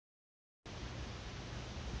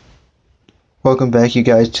Welcome back, you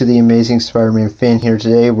guys, to the Amazing Spider-Man fan here.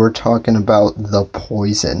 Today we're talking about the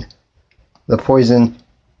Poison. The Poison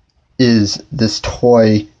is this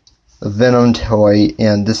toy, a Venom toy,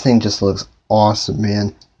 and this thing just looks awesome,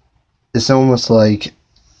 man. It's almost like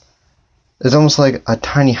a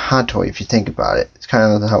tiny hot toy if you think about it. It's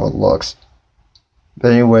kind of how it looks.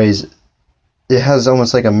 But anyways, it has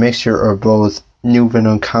almost like a mixture of both new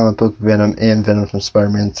Venom, comic book Venom, and Venom from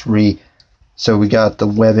Spider-Man 3. So we got the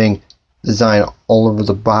webbing design all over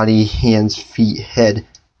the body, hands, feet, head,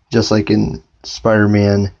 just like in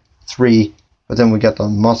Spider-Man 3. But then we got the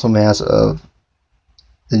muscle mass of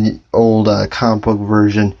the old comic book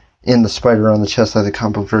version and the spider on the chest like the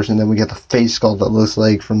comic book version. Then we got the face sculpt that looks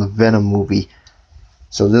like from the Venom movie.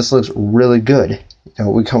 So this looks really good. You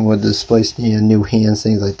know, we come with display stand, new hands,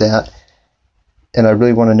 things like that. And I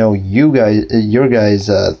really want to know your guys'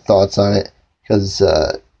 thoughts on it, because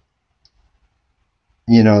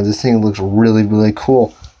you know, this thing looks really, really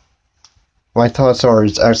cool. My thoughts are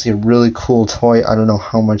it's actually a really cool toy. I don't know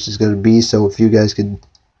how much it's going to be, so if you guys could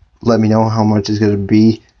let me know how much it's going to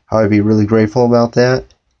be, I'd be really grateful about that.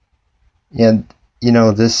 And, you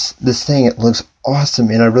know, this thing, it looks awesome,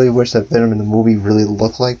 and I really wish that Venom in the movie really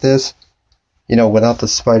looked like this. You know, without the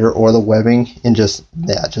spider or the webbing, and just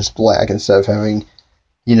black, instead of having,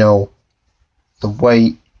 you know, the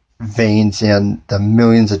white veins and the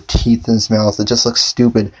millions of teeth in his mouth. It just looks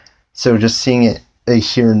stupid. So just seeing it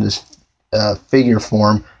here in this figure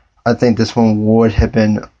form, I think this one would have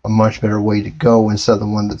been a much better way to go instead of the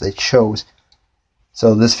one that they chose.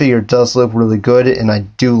 So this figure does look really good, and I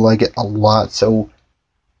do like it a lot. So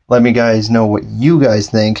let me guys know what you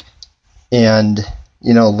guys think, and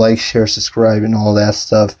you know, like, share, subscribe, and all that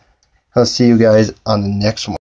stuff. I'll see you guys on the next one.